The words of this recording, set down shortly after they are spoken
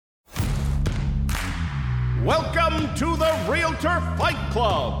Welcome to the Realtor Fight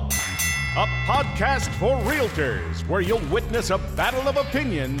Club, a podcast for realtors where you'll witness a battle of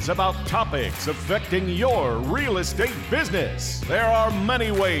opinions about topics affecting your real estate business. There are many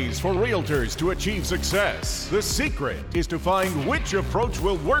ways for realtors to achieve success. The secret is to find which approach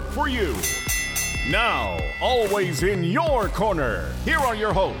will work for you. Now, always in your corner, here are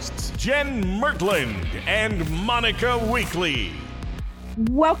your hosts, Jen Mertland and Monica Weekly.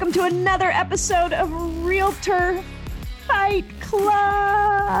 Welcome to another episode of Realtor Fight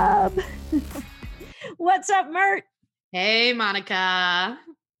Club. What's up, Mert? Hey, Monica.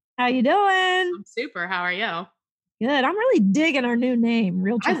 How you doing? I'm super. How are you? Good. I'm really digging our new name,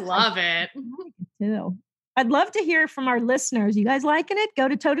 Realtor I Fight love Club. it. I like it too. I'd love to hear from our listeners. You guys liking it? Go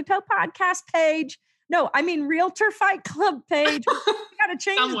to Toe to Toe podcast page. No, I mean Realtor Fight Club page. We got to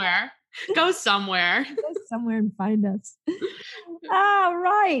change Somewhere. Go somewhere. Go somewhere and find us. All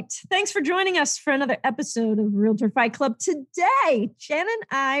right. Thanks for joining us for another episode of Realtor Fight Club. Today, Jen and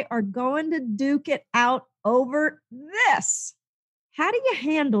I are going to duke it out over this. How do you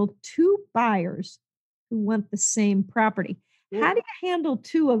handle two buyers who want the same property? How do you handle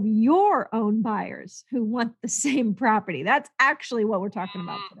two of your own buyers who want the same property? That's actually what we're talking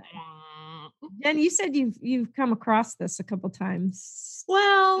about today. Jen, you said you've come across this a couple times.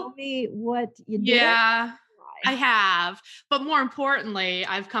 Well, Tell me what you did. yeah, I have. But more importantly,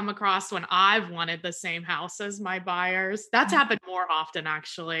 I've come across when I've wanted the same house as my buyers. That's happened more often,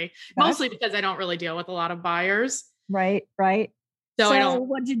 actually, mostly because I don't really deal with a lot of buyers. Right. So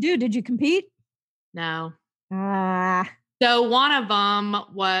what'd you do? Did you compete? No. Ah. So one of them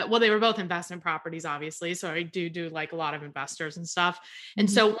they were both investment properties, obviously. So I do like a lot of investors and stuff. And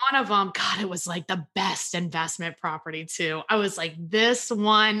so one of them, God, it was like the best investment property too. I was like, this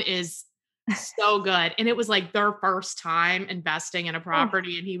one is so good. And it was like their first time investing in a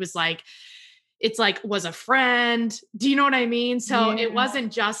property. And he was like, it's like, was a friend. Do you know what I mean? So It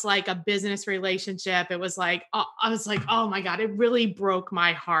wasn't just like a business relationship. It was like, I was like, oh my God, it really broke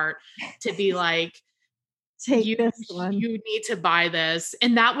my heart to be like, Take this one. You need to buy this.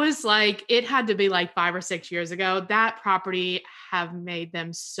 And that was like, it had to be like 5 or 6 years ago. That property have made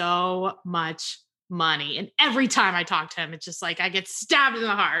them so much money. And every time I talk to him, it's just like, I get stabbed in the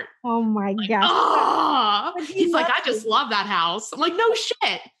heart. Oh my Like, gosh. oh, But he's like, I just love that house. I'm like, no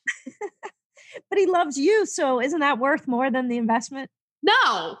shit. But he loves you. So isn't that worth more than the investment? No.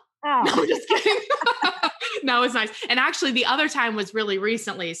 Oh. No, I'm just kidding. No, it's nice. And actually the other time was really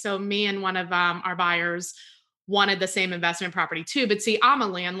recently. So me and one of our buyers wanted the same investment property too. But see, I'm a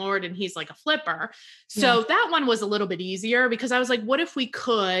landlord and he's like a flipper. So that one was a little bit easier because I was like, what if we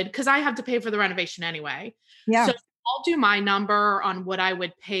could, because I have to pay for the renovation anyway. Yeah. So I'll do my number on what I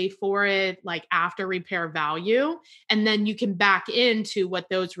would pay for it, like after repair value. And then you can back into what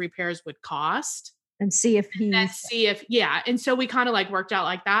those repairs would cost. And see if And so we kind of like worked out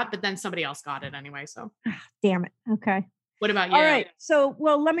like that, but then somebody else got it anyway. So damn it. Okay. What about you? All right. So,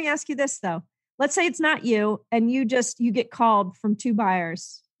 let me ask you this though. Let's say it's not you and you get called from two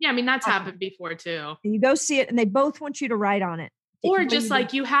buyers. Yeah. I mean, that's happened before too. And you go see it and they both want you to write on it. Or just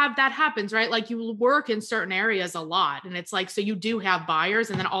like you have, that happens, right? Like you work in certain areas a lot and it's like, so you do have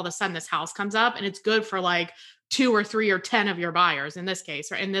buyers and then all of a sudden this house comes up and it's good for like 2 or 3 or 10 of your buyers in this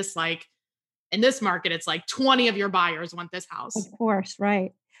case, right? In this market, it's like 20 of your buyers want this house. Of course,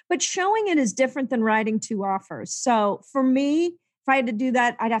 right. But showing it is different than writing two offers. So for me, if I had to do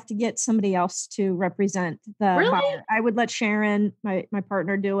that, I'd have to get somebody else to represent the buyer. I would let Sharon, my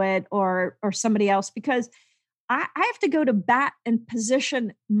partner, do it or somebody else because I have to go to bat and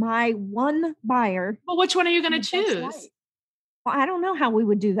position my one buyer. Well, which one are you going to choose? Right. Well, I don't know how we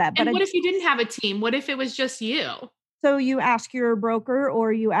would do that. And what if you didn't have a team? What if it was just you? So you ask your broker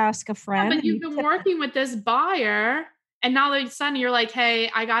or you ask a friend. Yeah, but you've been working with this buyer and now all of a sudden you're like,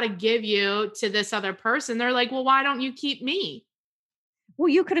 hey, I got to give you to this other person. They're like, well, why don't you keep me? Well,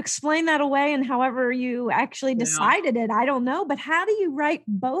 you could explain that away and however you actually decided it. I don't know. But how do you write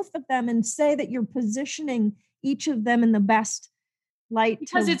both of them and say that you're positioning each of them in the best light?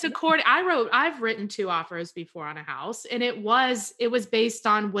 Because it's I've written 2 offers before on a house and it was based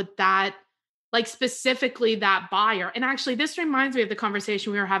on what that, like specifically that buyer. And actually this reminds me of the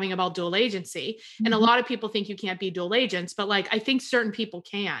conversation we were having about dual agency. And a lot of people think you can't be dual agents, but like, I think certain people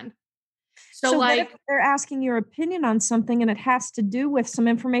can. So like what if they're asking your opinion on something and it has to do with some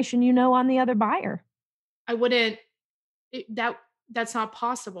information, on the other buyer. That's not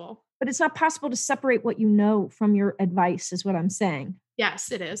possible. But it's not possible to separate what you know from your advice is what I'm saying.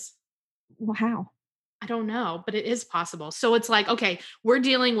 Yes, it is. Well, how? I don't know, but it is possible. So it's like, okay, we're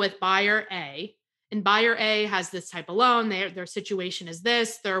dealing with buyer A and buyer A has this type of loan. Their situation is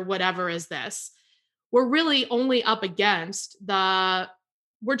this, their whatever is this. we're really only up against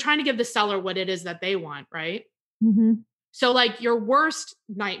we're trying to give the seller what it is that they want, right? Mm-hmm. So like your worst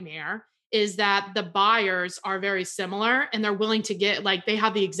nightmare is that the buyers are very similar and they're willing to get, like, they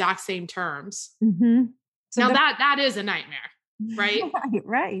have the exact same terms. Mm-hmm. So now that is a nightmare, right?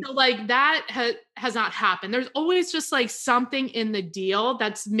 Right. So like that has not happened. There's always just like something in the deal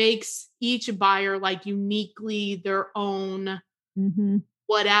that makes each buyer like uniquely their own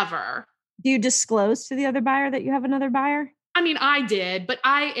whatever. Do you disclose to the other buyer that you have another buyer? I mean, I did, but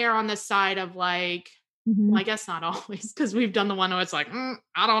I err on the side of like, well, I guess not always, because we've done the one where it's like,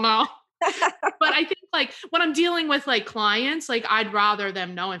 I don't know. But I think like when I'm dealing with like clients, like I'd rather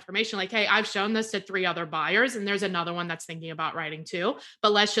them know information like, hey, I've shown this to 3 other buyers and there's another one that's thinking about writing too,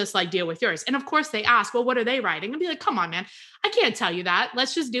 but let's just like deal with yours. And of course they ask, well, what are they writing? And be like, come on, man, I can't tell you that.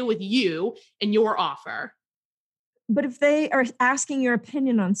 Let's just deal with you and your offer. But if they are asking your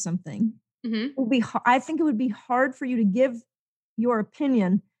opinion on something, it will be, I think it would be hard for you to give your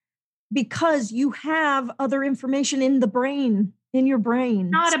opinion because you have other information in your brain.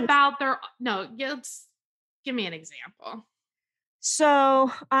 Not about give me an example.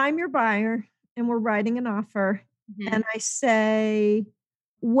 So I'm your buyer and we're writing an offer and I say,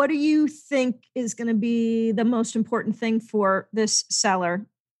 what do you think is going to be the most important thing for this seller?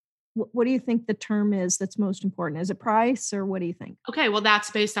 What do you think the term is that's most important? Is it price or what do you think? Okay, well,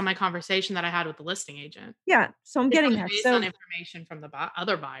 that's based on my conversation that I had with the listing agent. Yeah, so I'm getting there. Based on information from the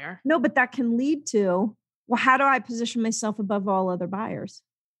other buyer. No, but that can lead to, well, how do I position myself above all other buyers?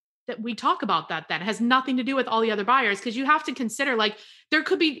 That we talk about that then. It has nothing to do with all the other buyers because you have to consider like there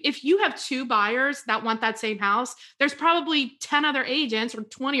could be, if you have 2 buyers that want that same house, there's probably 10 other agents or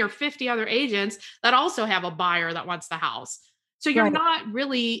 20 or 50 other agents that also have a buyer that wants the house. So you're not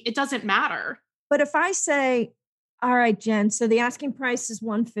really, it doesn't matter. But if I say, all right, Jen, so the asking price is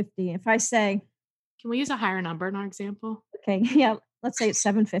 $150. If I say, can we use a higher number in our example? Okay. Yeah. Let's say it's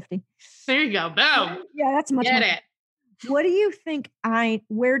 $750. There you go. Boom. Yeah. That's much. Get it. What do you think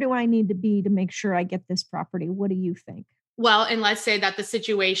where do I need to be to make sure I get this property? What do you think? Well, and let's say that the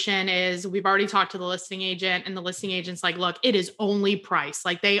situation is we've already talked to the listing agent and the listing agent's like, look, it is only price.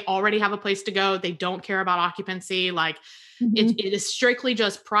 Like they already have a place to go. They don't care about occupancy. Like it is strictly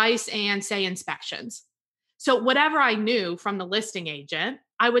just price and say inspections. So whatever I knew from the listing agent,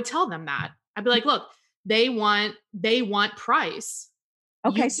 I would tell them that. I'd be like, look, they want price.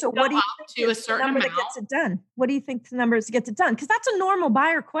 Okay, so what do you think is the number that gets it done? What do you think the number is that gets it done? Because that's a normal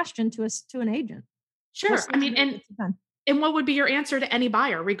buyer question to an agent. Sure. I mean, and what would be your answer to any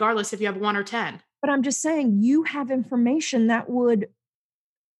buyer, regardless if you have 1 or 10? But I'm just saying you have information that would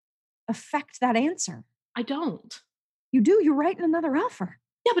affect that answer. I don't. You do. You're writing another offer.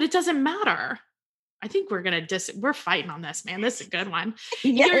 Yeah, but it doesn't matter. I think we're fighting on this, man. This is a good one.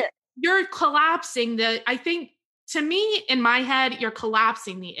 Yeah. You're collapsing I think to me, in my head, you're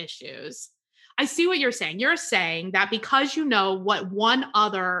collapsing the issues. I see what you're saying. You're saying that because you know what one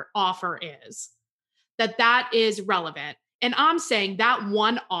other offer is, that is relevant. And I'm saying that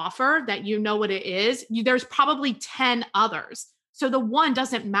one offer that you know what it is, there's probably 10 others. So the one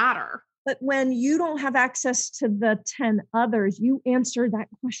doesn't matter. But when you don't have access to the 10 others, you answer that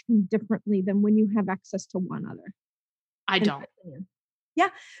question differently than when you have access to one other. I don't. Yeah,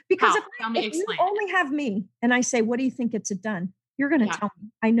 because if you explain only have me and I say, what do you think gets it done? You're going to tell me.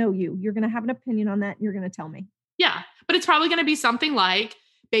 I know you. You're going to have an opinion on that. You're going to tell me. Yeah, but it's probably going to be something like,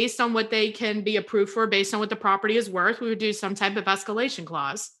 based on what they can be approved for, based on what the property is worth, we would do some type of escalation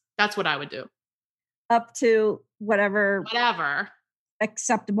clause. That's what I would do. Up to whatever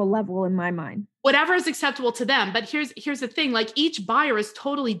acceptable level in my mind. Whatever is acceptable to them. But here's the thing, like each buyer is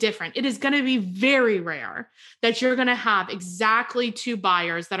totally different. It is going to be very rare that you're going to have exactly 2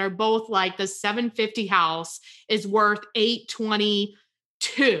 buyers that are both like the 750 house is worth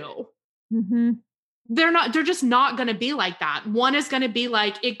 822. They're just not going to be like that. One is going to be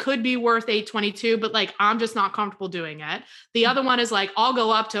like, it could be worth 822, but like, I'm just not comfortable doing it. The other one is like, I'll go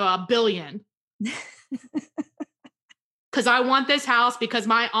up to $1 billion. Because I want this house because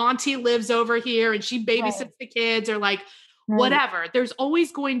my auntie lives over here and she babysits the kids or like whatever. There's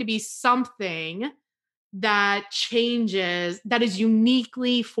always going to be something that changes that is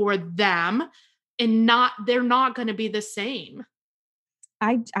uniquely for them and they're not going to be the same.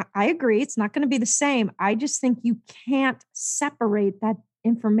 I agree. It's not going to be the same. I just think you can't separate that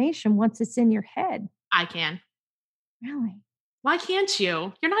information once it's in your head. I can. Really? Why can't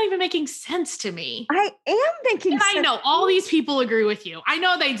you? You're not even making sense to me. I am making sense. I know all these people agree with you. I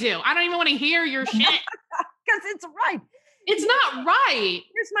know they do. I don't even want to hear your shit. Because it's right. It's not right.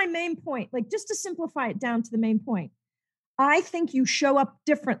 Here's my main point. Like just to simplify it down to the main point. I think you show up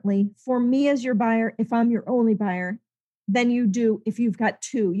differently for me as your buyer if I'm your only buyer than you do if you've got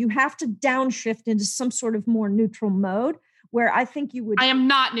two. You have to downshift into some sort of more neutral mode where I think you would. I am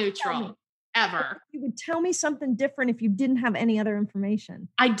not neutral ever. You would tell me something different if you didn't have any other information.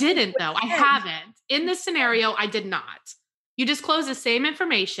 I didn't though. I haven't. In this scenario, I did not. You disclose the same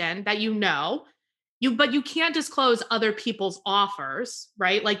information that but you can't disclose other people's offers,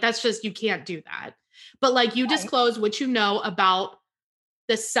 right? Like that's just, you can't do that. But like you disclose what you know about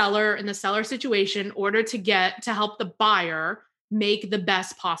the seller and the seller situation in order to help the buyer make the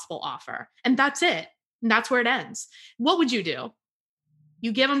best possible offer. And that's it. And that's where it ends. What would you do?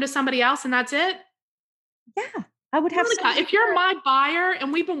 You give them to somebody else and that's it? Yeah. I would have. If you're my buyer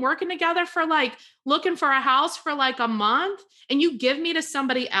and we've been working together for like looking for a house for like a month and you give me to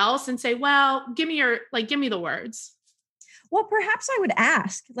somebody else and say, well, give me the words. Well, perhaps I would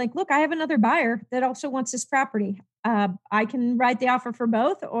ask, like, look, I have another buyer that also wants this property. I can write the offer for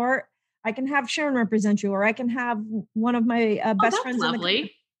both, or I can have Sharon represent you, or I can have one of my best friends.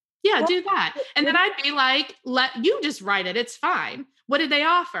 Lovely. Yeah, do that. And then I'd be like, let you just write it. It's fine. What did they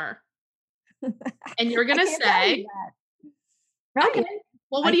offer? And you're going to say, right. Okay,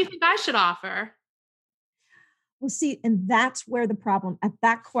 well, what do you think I should offer? Well, see, and that's where the problem at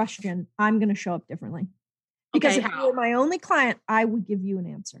that question, I'm going to show up differently. Because if you were my only client, I would give you an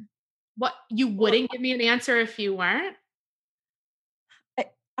answer. What? You wouldn't give me an answer if you weren't?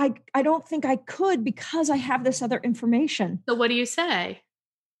 I don't think I could because I have this other information. So what do you say?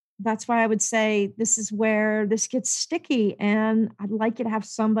 That's why I would say this is where this gets sticky. And I'd like you to have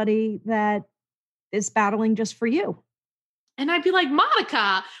somebody that is battling just for you. And I'd be like,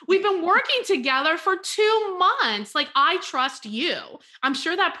 Monica, we've been working together for 2 months. Like, I trust you. I'm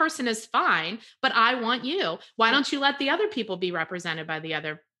sure that person is fine, but I want you. Why don't you let the other people be represented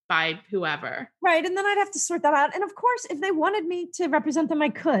by whoever? Right. And then I'd have to sort that out. And of course, if they wanted me to represent them, I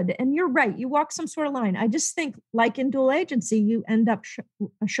could. And you're right. You walk some sort of line. I just think like in dual agency, you end up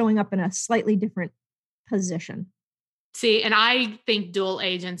showing up in a slightly different position. See, and I think dual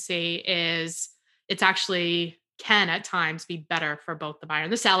agency it's actually can at times be better for both the buyer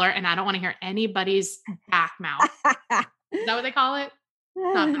and the seller. And I don't want to hear anybody's back mouth. Is that what they call it?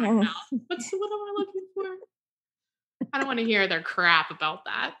 Not back mouth. What am I looking for? I don't want to hear their crap about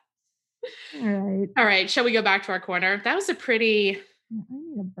that. All right. Shall we go back to our corner? That was I need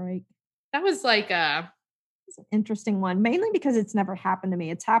a break. That was like it's an interesting one, mainly because it's never happened to me.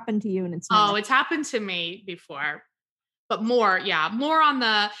 It's happened to you and it's happened to me before, but more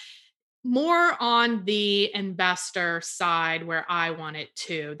on the investor side where I want it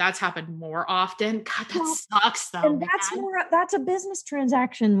to. That's happened more often. God, that sucks though. And that's a business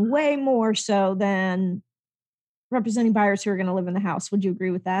transaction way more so than representing buyers who are going to live in the house. Would you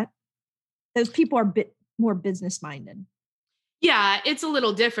agree with that? Those people are a bit more business minded. Yeah, it's a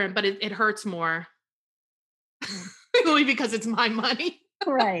little different, but it hurts more. Only because it's my money.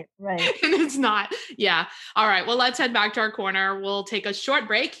 Right. And it's not. Yeah. All right. Well, let's head back to our corner. We'll take a short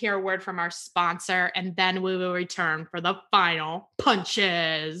break, hear a word from our sponsor, and then we will return for the final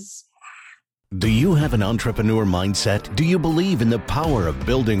punches. Do you have an entrepreneur mindset? Do you believe in the power of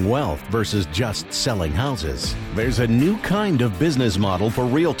building wealth versus just selling houses? There's a new kind of business model for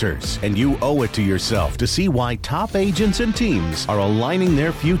realtors, and you owe it to yourself to see why top agents and teams are aligning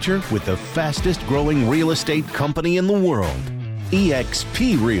their future with the fastest growing real estate company in the world.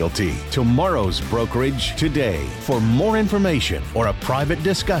 eXp Realty, tomorrow's brokerage today. For more information or a private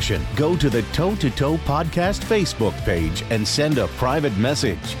discussion, go to the Toe to Toe Podcast Facebook page and send a private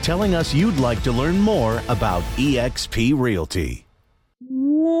message telling us you'd like to learn more about eXp Realty.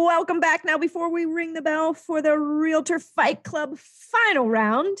 Welcome back. Now, before we ring the bell for the Realtor Fight Club final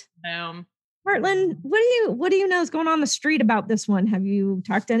round, Boom. Heartland, what do you know is going on the street about this one? Have you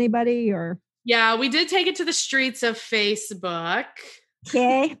talked to anybody or? Yeah, we did take it to the streets of Facebook.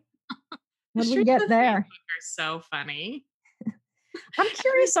 Okay. What did we get there? Are so funny. I'm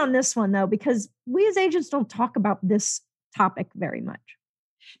curious on this one, though, because we as agents don't talk about this topic very much.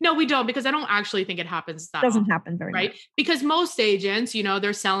 No, we don't, because I don't actually think it happens that doesn't often, happen very much. Because most agents,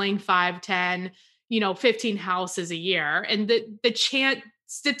 they're selling 5, 10, 15 houses a year. And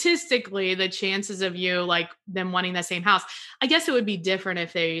statistically, the chances of you like them wanting the same house, I guess it would be different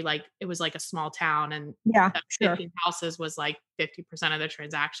if it was like a small town and 15 houses was like 50% of the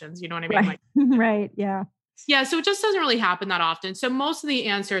transactions. You know what I mean? Right. Right. Yeah. Yeah. So it just doesn't really happen that often. So most of the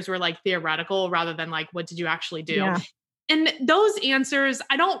answers were like theoretical rather than like, what did you actually do? Yeah. And those answers,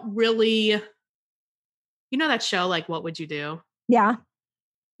 I don't really, that show, like, what would you do? Yeah.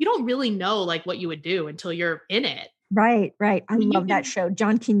 You don't really know like what you would do until you're in it. Right. I love that show.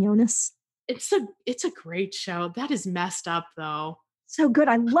 John Quinones. It's a great show. That is messed up though. So good.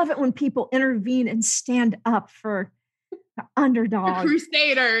 I love it when people intervene and stand up for the underdog.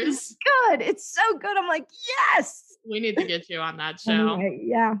 Crusaders. Good. It's so good. I'm like, yes. We need to get you on that show. Anyway,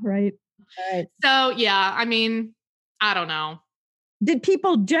 yeah, right. All right. So yeah, I mean, I don't know. Did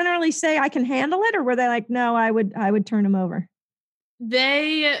people generally say I can handle it, or were they like, no, I would turn him over?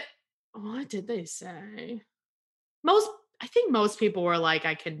 What did they say? I think most people were like,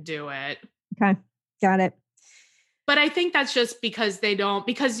 I can do it. Okay. Got it. But I think that's just because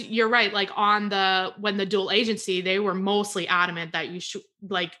because you're right. Like when the dual agency, they were mostly adamant that you should,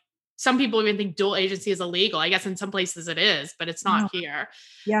 like, some people even think dual agency is illegal. I guess in some places it is, but it's not here.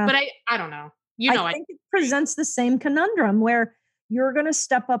 Yeah. But I don't know. I think it presents the same conundrum where you're going to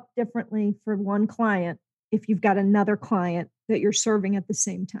step up differently for one client if you've got another client that you're serving at the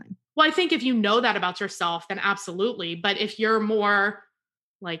same time. Well, I think if you know that about yourself, then absolutely. But if you're more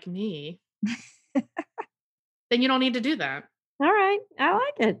like me, then you don't need to do that. All right. I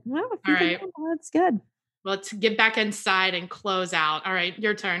like it. Well, all right. That's good. Let's get back inside and close out. All right.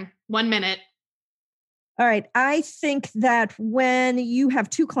 Your turn. 1 minute. All right. I think that when you have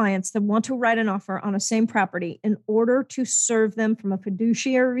two clients that want to write an offer on a same property, in order to serve them from a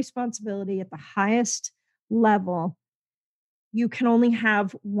fiduciary responsibility at the highest level, you can only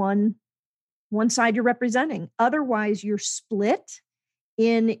have one side you're representing. Otherwise, you're split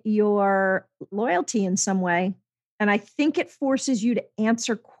in your loyalty in some way. And I think it forces you to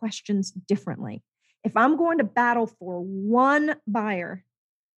answer questions differently. If I'm going to battle for one buyer,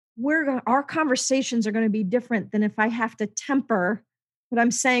 our conversations are going to be different than if I have to temper what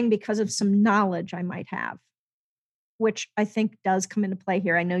I'm saying because of some knowledge I might have, which I think does come into play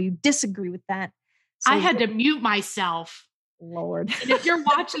here. I know you disagree with that. So I had to mute myself. Lord. And if you're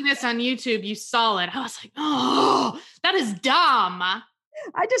watching this on YouTube, you saw it. I was like, oh, that is dumb.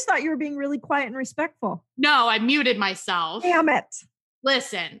 I just thought you were being really quiet and respectful. No, I muted myself. Damn it.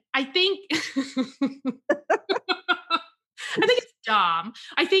 Listen, I think it's dumb.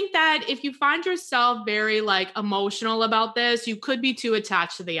 I think that if you find yourself very like emotional about this, you could be too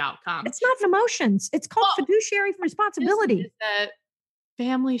attached to the outcome. It's not emotions. It's called fiduciary responsibility. This is a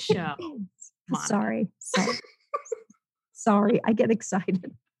family show. Sorry. Sorry. I get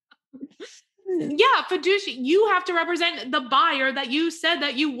excited. Yeah, fiduciary. You have to represent the buyer that you said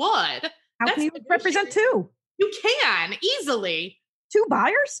that you would. How can you represent two? You can easily. Two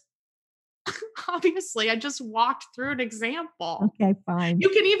buyers? Obviously, I just walked through an example. Okay, fine. You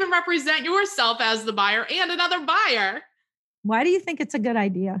can even represent yourself as the buyer and another buyer. Why do you think it's a good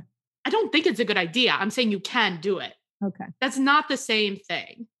idea? I don't think it's a good idea. I'm saying you can do it. Okay. That's not the same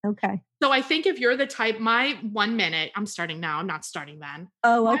thing. Okay. So I think if you're the type, my 1 minute, I'm starting now. I'm not starting then.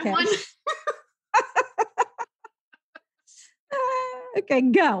 Oh, okay. Okay,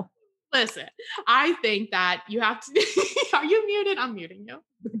 go. Listen, I think that you have to, are you muted? I'm muting you.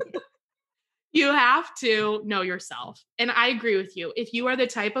 You have to know yourself. And I agree with you. If you are the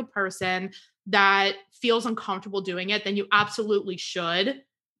type of person that feels uncomfortable doing it, then you absolutely should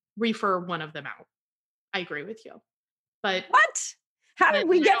refer one of them out. I agree with you. But what? How did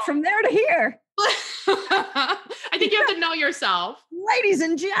we get from there to here? I think you have to know yourself. Ladies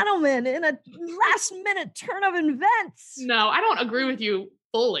and gentlemen, in a last minute turn of events. No, I don't agree with you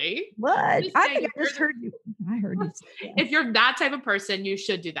fully. What? I think I just heard you. I heard you say that. If you're that type of person, you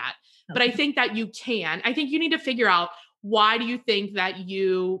should do that. Okay. But I think that you can. I think you need to figure out, why do you think that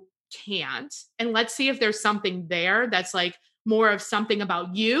you can't? And let's see if there's something there that's like more of something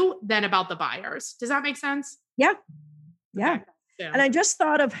about you than about the buyers. Does that make sense? Yeah. Yeah. Okay. And I just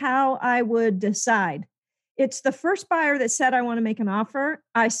thought of how I would decide. It's the first buyer that said, I want to make an offer.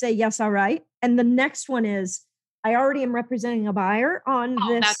 I say, yes, all right. And the next one is, I already am representing a buyer on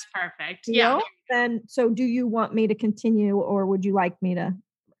this. That's perfect. Deal. Yeah. And so do you want me to continue, or would you like me to?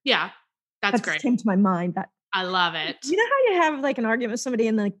 Yeah, that's great. Came to my mind. That I love it. You know how you have like an argument with somebody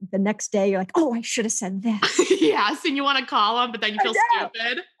and then the next day you're like, oh, I should have said this. Yes. And you want to call them, but then you feel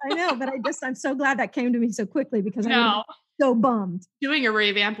stupid. I know, but I'm so glad that came to me so quickly, because I'm so bummed. Doing a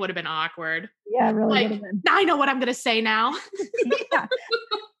revamp would have been awkward. Yeah, it really would have been. I know what I'm going to say now. Yeah.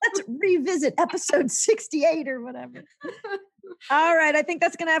 Let's revisit episode 68 or whatever. All right. I think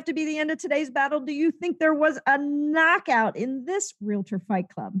that's going to have to be the end of today's battle. Do you think there was a knockout in this Realtor Fight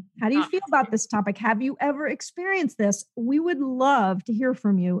Club? How do you feel about this topic? Have you ever experienced this? We would love to hear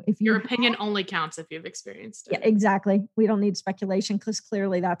from you. If your opinion only counts if you've experienced it. Yeah, exactly. We don't need speculation, because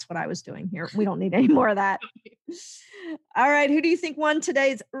clearly that's what I was doing here. We don't need any more of that. All right. Who do you think won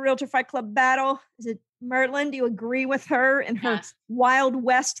today's Realtor Fight Club battle? Is it Mertlin? Do you agree with her in her Wild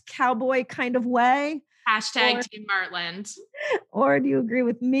West cowboy kind of way? Hashtag Team Mertland. Or do you agree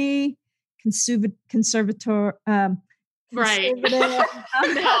with me? conservator. Right. Conservative.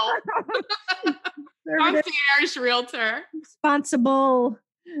 No. Concierge realtor. Responsible,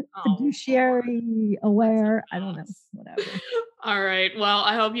 fiduciary, Lord. aware. I don't know. Whatever. All right. Well,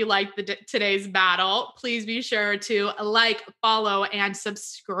 I hope you liked today's battle. Please be sure to like, follow, and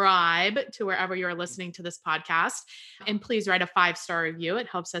subscribe to wherever you're listening to this podcast. And please write a 5-star review. It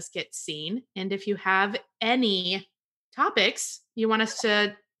helps us get seen. And if you have any topics you want us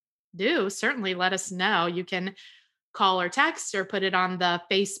to do, certainly let us know. You can call or text or put it on the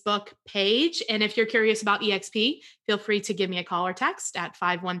Facebook page. And if you're curious about EXP, feel free to give me a call or text at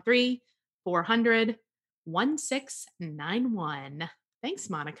 513-400-1691. Thanks,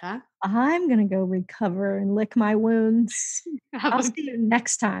 Monica. I'm going to go recover and lick my wounds. I'll see you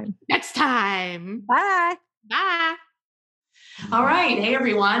next time. Next time. Bye. Bye. All right. Hey,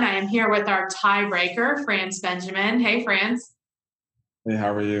 everyone. I am here with our tiebreaker, Franz Benjamin. Hey, Franz. Hey,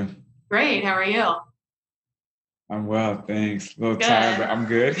 how are you? Great. How are you? I'm well, thanks. A little tired, but I'm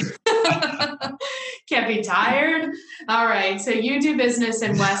good. Can't be tired. All right. So you do business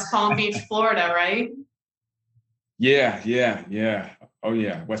in West Palm Beach, Florida, right? Yeah. Oh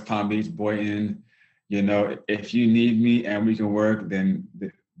yeah, West Palm Beach, Boynton. You know, if you need me and we can work, then we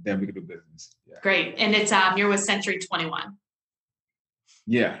can do business. Yeah. Great. And it's you're with Century 21.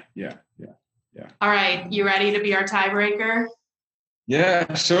 Yeah. All right. You ready to be our tiebreaker?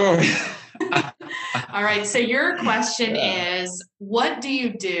 Yeah, sure. All right. So your question is, what do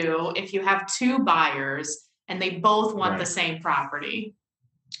you do if you have two buyers and they both want the same property?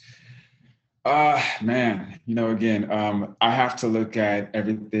 Man, again, I have to look at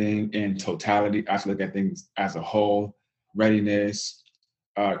everything in totality. I have to look at things as a whole, readiness,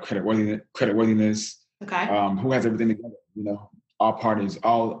 creditworthiness. Okay. Who has everything together? All parties,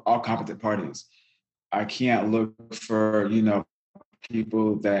 all competent parties. I can't look for,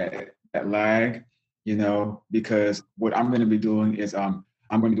 people that lag, because what I'm going to be doing is I'm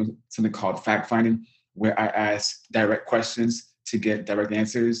going to do something called fact finding, where I ask direct questions to get direct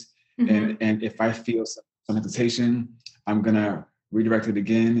answers. Mm-hmm. And if I feel some hesitation, I'm going to redirect it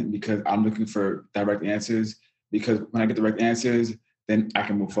again, because I'm looking for direct answers, because when I get direct answers, then I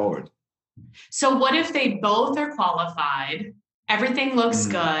can move forward. So what if they both are qualified? Everything looks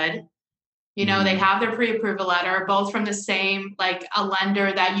good. They have their pre-approval letter, both from the same, like a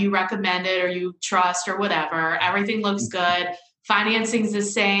lender that you recommended or you trust or whatever. Everything looks good. Financing's the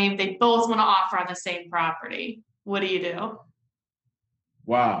same. They both want to offer on the same property. What do you do?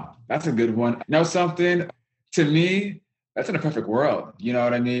 Wow, that's a good one. Something, to me, that's in a perfect world. You know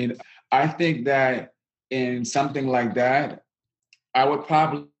what I mean? I think that in something like that, I would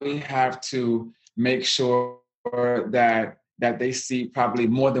probably have to make sure that they see probably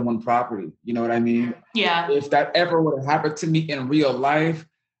more than one property. You know what I mean? Yeah. If that ever would have happened to me in real life,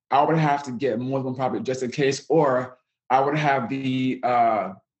 I would have to get more than one property just in case, or I would have the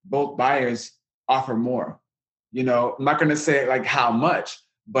both buyers offer more. I'm not going to say like how much,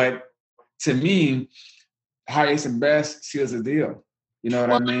 but to me, highest and best seals the deal. You know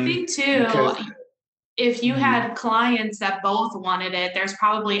what I mean? I think too, if you had clients that both wanted it, there's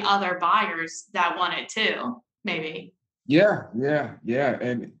probably other buyers that want it too, maybe. Yeah.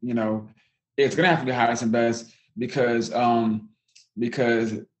 And, it's going to have to be highest and best because at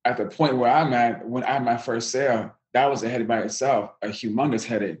the point where I'm at, when I had my first sale, that was a headache by itself, a humongous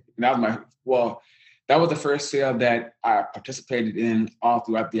headache. And that was the first sale that I participated in all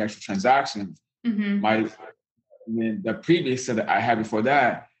throughout the actual transaction. Mm-hmm. The previous sale that I had before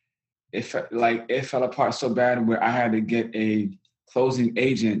that, it fell apart so bad where I had to get a closing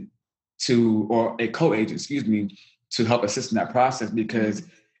agent or a co-agent, to help assist in that process, because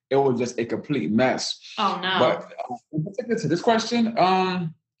it was just a complete mess. Oh no! But in particular to this question,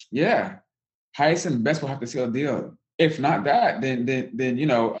 highest and best will have to seal a deal. If not that,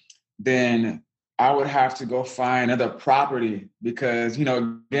 then I would have to go find another property, because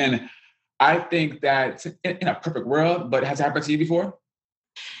again, I think that in a perfect world, but has it happened to you before?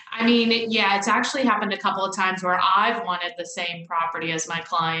 I mean, yeah, it's actually happened a couple of times where I've wanted the same property as my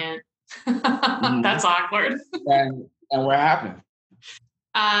client. That's awkward. And what happened?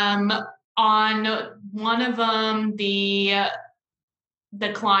 On one of them, the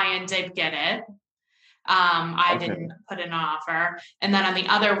client did get it. I didn't put in an offer. And then on the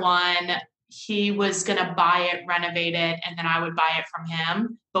other one, he was going to buy it, renovate it, and then I would buy it from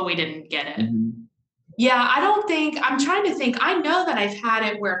him, but we didn't get it. Mm-hmm. Yeah, I'm trying to think. I know that I've had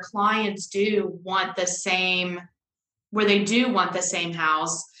it where clients do want the same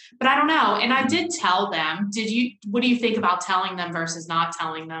house, but I don't know. And I did tell them. What do you think about telling them versus not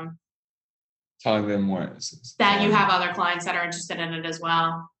telling them? Telling them what? That you have other clients that are interested in it as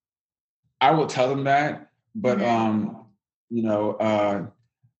well. I will tell them that, but I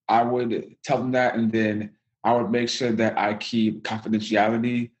would tell them that, and then I would make sure that I keep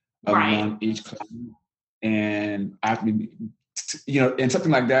confidentiality among each client. And I have to be, in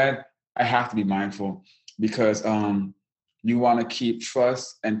something like that, I have to be mindful, because you want to keep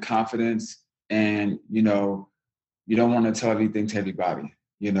trust and confidence, and you don't want to tell everything to everybody.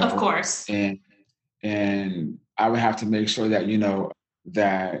 Of course. And I would have to make sure that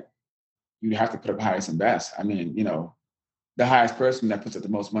that you have to put up highest and best. I mean, the highest person that puts up the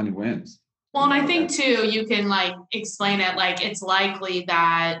most money wins. Well, and I think too, you can like explain it like it's likely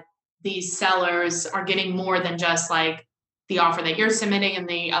that these sellers are getting more than just like the offer that you're submitting and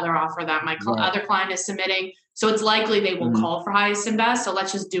the other offer that my other client is submitting. So it's likely they will call for highest and best. So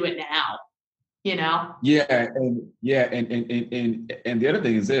let's just do it now, Yeah. And the other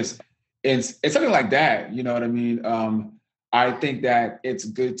thing is this, it's something like that. You know what I mean? I think that it's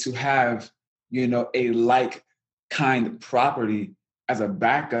good to have, a like kind property as a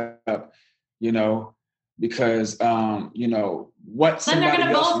backup, because, what then they're going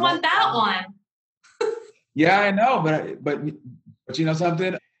to both want that one. Yeah, I know. But you know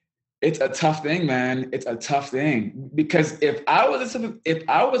something? It's a tough thing, man. It's a tough thing, because if I was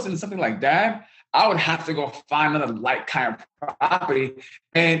in something like that, I would have to go find another like kind of property,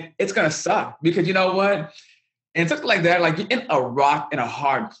 and it's going to suck, because you know what? And something like that, like you're in a rock in a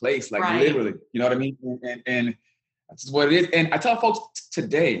hard place, like literally, you know what I mean? And that's what it is. And I tell folks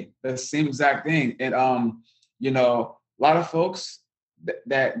today the same exact thing. And, a lot of folks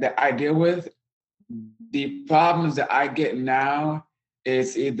that I deal with, the problems that I get now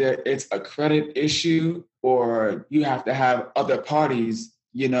is either it's a credit issue, or you have to have other parties,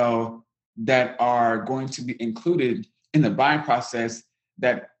 that are going to be included in the buying process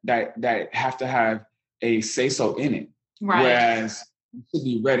that have to have a say-so in it. Right. Whereas you should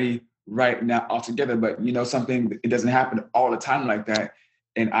be ready right now altogether. But something, it doesn't happen all the time like that.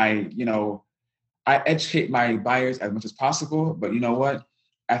 And I educate my buyers as much as possible. But you know what?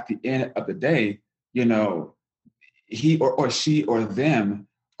 At the end of the day, he or she or them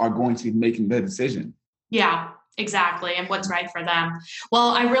are going to be making the decision. Yeah, exactly. And what's right for them. Well,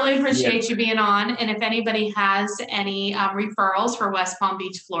 I really appreciate you being on. And if anybody has any referrals for West Palm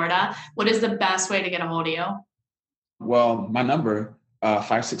Beach, Florida, what is the best way to get a hold of you? Well, my number,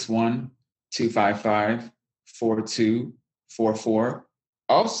 561-255-4244.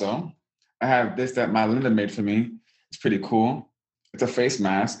 Also, I have this that my Linda made for me. It's pretty cool. It's a face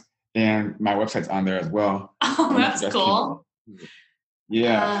mask, and my website's on there as well. Oh, that's cool.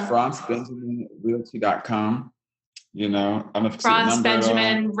 Yeah, FranceBenjaminRealty.com.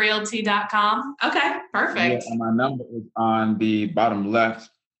 FranceBenjaminRealty.com. Okay, perfect. Yeah, and my number is on the bottom left.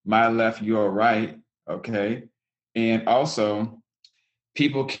 My left, your right. Okay. And also,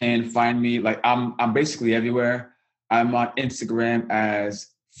 people can find me, like I'm basically everywhere. I'm on Instagram as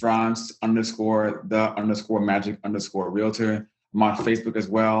France_the_magic_realtor. I'm on Facebook as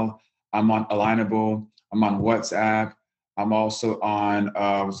well. I'm on Alignable. I'm on WhatsApp. I'm also on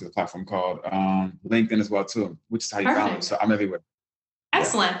what's the platform called? LinkedIn as well too, which is how you found me. So I'm everywhere.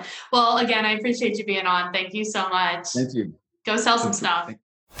 Excellent. Yeah. Well, again, I appreciate you being on. Thank you so much. Thank you. Go sell some stuff.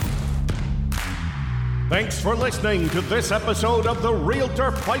 Thanks for listening to this episode of the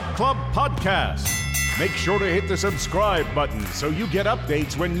Realtor Fight Club podcast. Make sure to hit the subscribe button so you get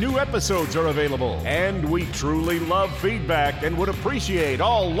updates when new episodes are available. And we truly love feedback and would appreciate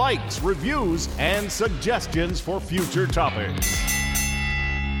all likes, reviews, and suggestions for future topics.